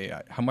realized one day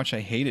how much I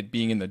hated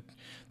being in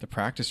the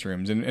practice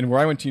rooms. And where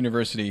I went to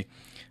university,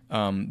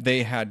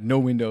 they had no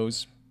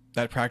windows.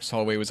 That practice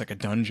hallway was like a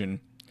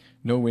dungeon,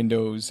 no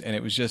windows. And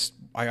it was just,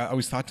 I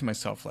always thought to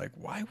myself, like,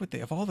 why would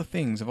they, of all the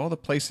things, of all the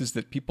places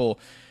that people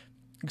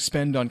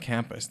spend on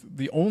campus,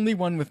 the only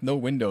one with no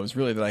windows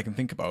really that I can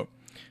think about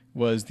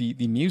was the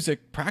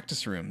music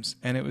practice rooms.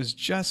 And it was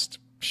just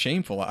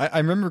shameful. I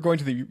remember going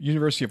to the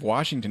University of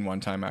Washington one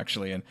time,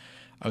 actually, and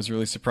I was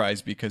really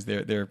surprised because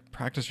their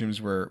practice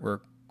rooms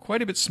were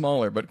quite a bit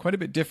smaller, but quite a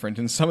bit different,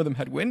 and some of them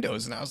had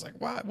windows, and I was like,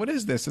 what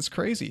is this? It's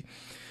crazy.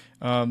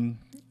 And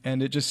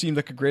it just seemed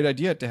like a great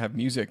idea to have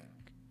music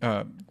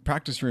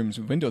practice rooms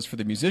with windows for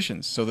the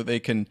musicians so that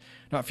they can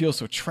not feel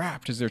so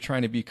trapped as they're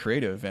trying to be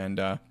creative. And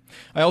I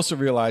also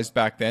realized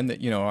back then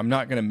that, I'm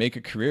not going to make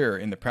a career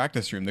in the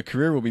practice room. The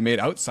career will be made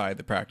outside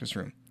the practice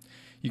room.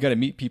 You got to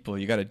meet people,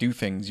 you got to do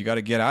things, you got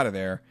to get out of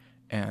there.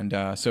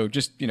 And so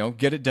just,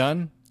 get it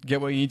done, get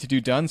what you need to do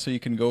done so you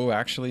can go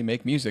actually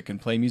make music and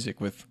play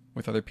music with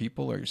other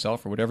people or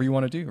yourself or whatever you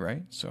want to do,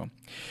 right? So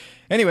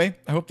anyway,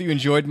 I hope that you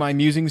enjoyed my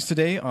musings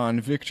today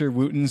on Victor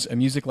Wooten's A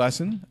Music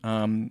Lesson.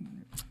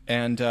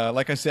 And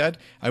like I said,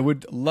 I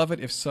would love it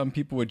if some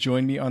people would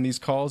join me on these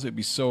calls. It'd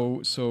be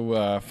so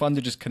fun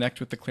to just connect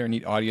with the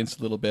Clarinet audience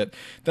a little bit.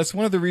 That's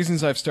one of the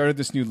reasons I've started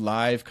this new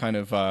live kind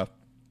of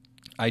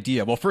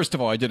idea. Well, first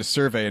of all, I did a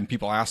survey and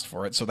people asked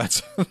for it, so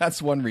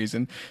that's one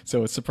reason.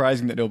 So it's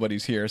surprising that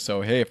nobody's here.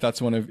 So hey, if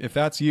that's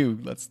you,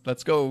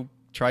 let's go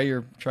try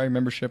your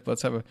membership.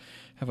 Let's have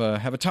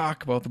a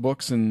talk about the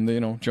books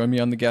and join me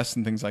on the guests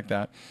and things like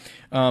that.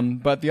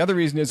 But the other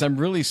reason is I'm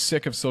really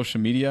sick of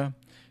social media,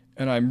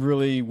 and I'm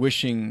really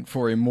wishing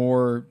for a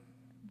more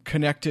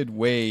connected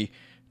way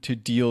to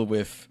deal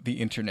with the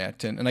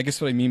internet. And I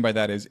guess what I mean by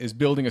that is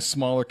building a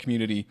smaller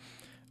community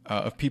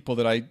of people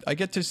that I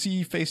get to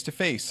see face to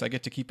face. I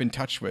get to keep in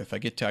touch with. I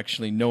get to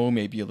actually know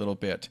maybe a little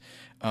bit,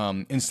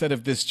 instead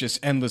of this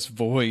just endless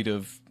void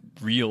of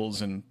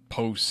reels and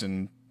posts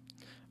and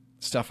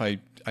stuff I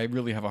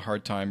really have a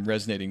hard time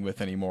resonating with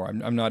anymore.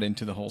 I'm not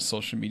into the whole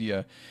social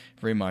media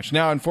very much.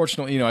 Now,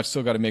 unfortunately, I've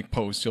still got to make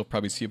posts. You'll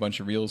probably see a bunch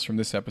of reels from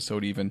this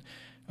episode even.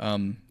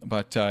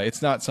 But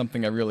it's not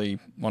something I really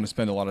want to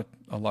spend a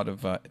lot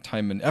of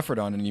time and effort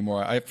on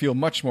anymore. I feel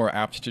much more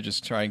apt to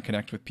just try and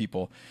connect with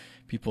people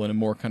in a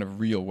more kind of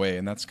real way.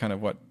 And that's kind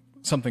of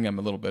something I'm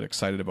a little bit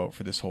excited about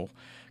for this whole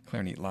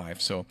Clarinet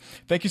Live. So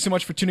thank you so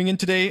much for tuning in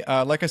today.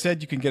 Like I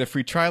said, you can get a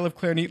free trial of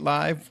Clarinet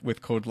Live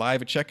with code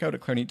LIVE at checkout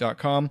at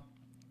clarinet.com.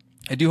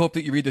 I do hope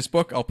that you read this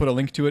book. I'll put a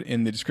link to it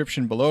in the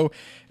description below,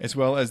 as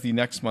well as the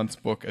next month's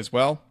book as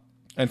well.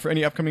 And for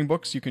any upcoming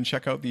books, you can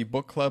check out the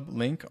book club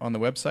link on the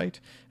website,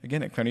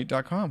 again, at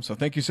clarinet.com. So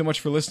thank you so much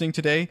for listening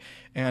today.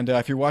 And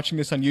if you're watching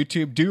this on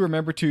YouTube, do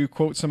remember to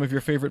quote some of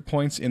your favorite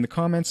points in the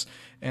comments.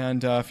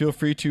 And feel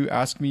free to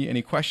ask me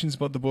any questions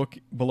about the book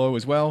below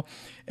as well.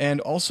 And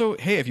also,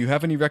 hey, if you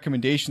have any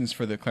recommendations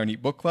for the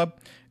Clarinet Book Club,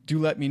 do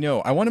let me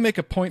know. I want to make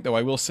a point, though,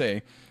 I will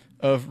say,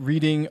 of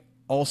reading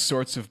all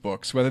sorts of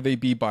books, whether they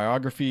be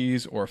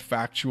biographies or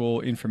factual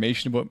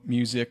information about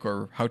music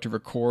or how to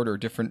record or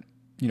different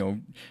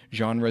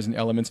genres and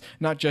elements,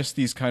 not just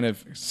these kind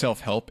of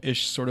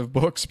self-help-ish sort of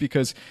books,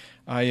 because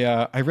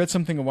I read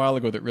something a while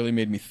ago that really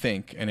made me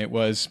think, and it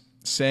was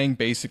saying,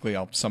 basically,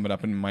 I'll sum it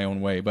up in my own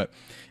way, but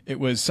it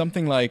was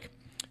something like,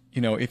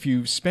 if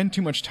you spend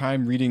too much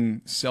time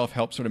reading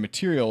self-help sort of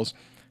materials,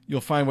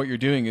 you'll find what you're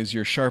doing is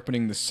you're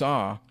sharpening the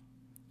saw,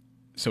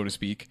 so to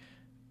speak,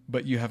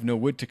 but you have no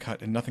wood to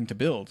cut and nothing to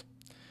build.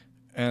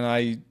 And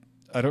I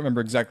don't remember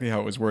exactly how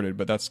it was worded,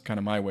 but that's kind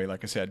of my way,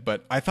 like I said.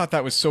 But I thought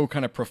that was so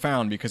kind of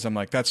profound, because I'm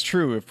like, that's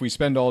true. If we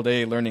spend all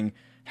day learning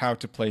how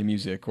to play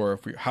music, or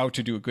how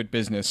to do a good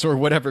business, or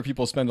whatever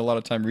people spend a lot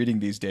of time reading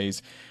these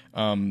days,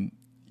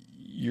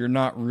 you're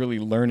not really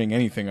learning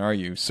anything, are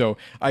you? So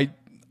I'm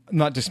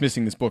not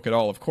dismissing this book at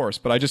all, of course,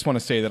 but I just want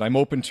to say that I'm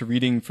open to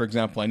reading. For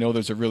example, I know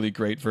there's a really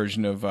great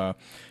version of a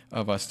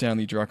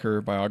Stanley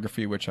Drucker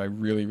biography, which I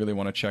really, really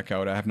want to check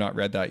out. I have not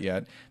read that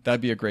yet. That'd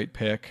be a great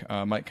pick.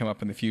 Might come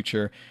up in the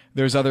future.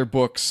 There's other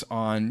books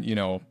on,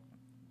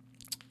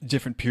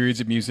 different periods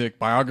of music,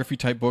 biography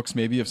type books,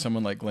 maybe of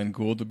someone like Glenn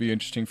Gould would be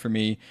interesting for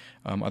me.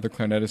 Other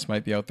clarinetists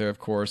might be out there, of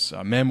course.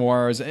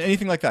 Memoirs,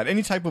 anything like that.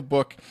 Any type of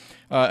book.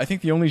 I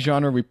think the only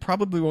genre we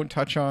probably won't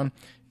touch on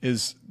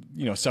is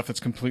stuff that's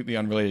completely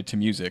unrelated to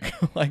music,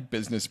 like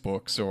business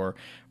books or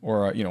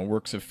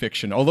works of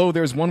fiction. Although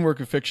there's one work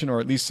of fiction, or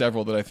at least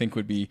several, that I think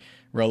would be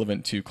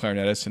relevant to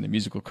clarinetists and a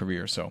musical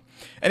career. So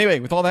anyway,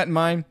 with all that in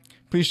mind,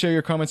 please share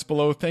your comments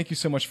below. Thank you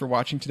so much for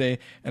watching today,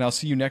 and I'll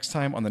see you next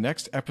time on the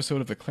next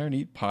episode of the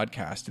Clarinet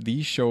Podcast,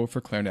 the show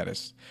for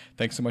clarinetists.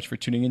 Thanks so much for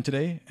tuning in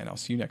today, and I'll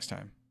see you next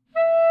time.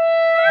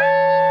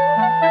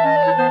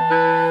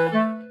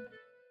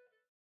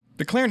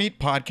 The Clarinet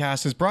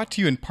Podcast is brought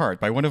to you in part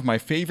by one of my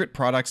favorite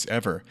products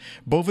ever,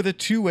 Boveda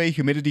two-way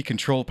humidity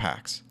control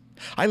packs.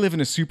 I live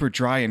in a super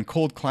dry and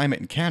cold climate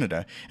in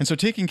Canada, and so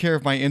taking care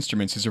of my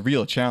instruments is a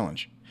real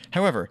challenge.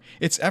 However,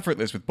 it's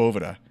effortless with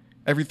Boveda.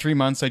 Every 3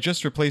 months, I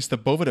just replace the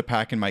Bovida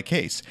pack in my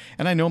case,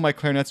 and I know my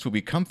clarinets will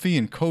be comfy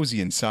and cozy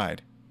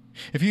inside.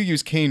 If you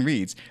use cane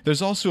reeds,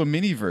 there's also a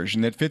mini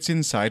version that fits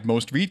inside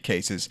most reed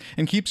cases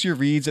and keeps your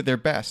reeds at their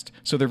best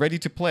so they're ready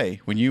to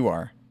play when you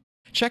are.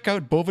 Check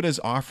out Bovida's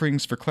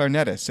offerings for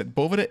clarinetists at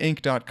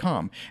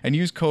bovidainc.com and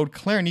use code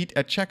CLARINET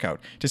at checkout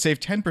to save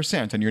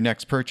 10% on your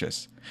next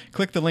purchase.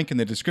 Click the link in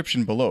the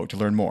description below to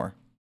learn more.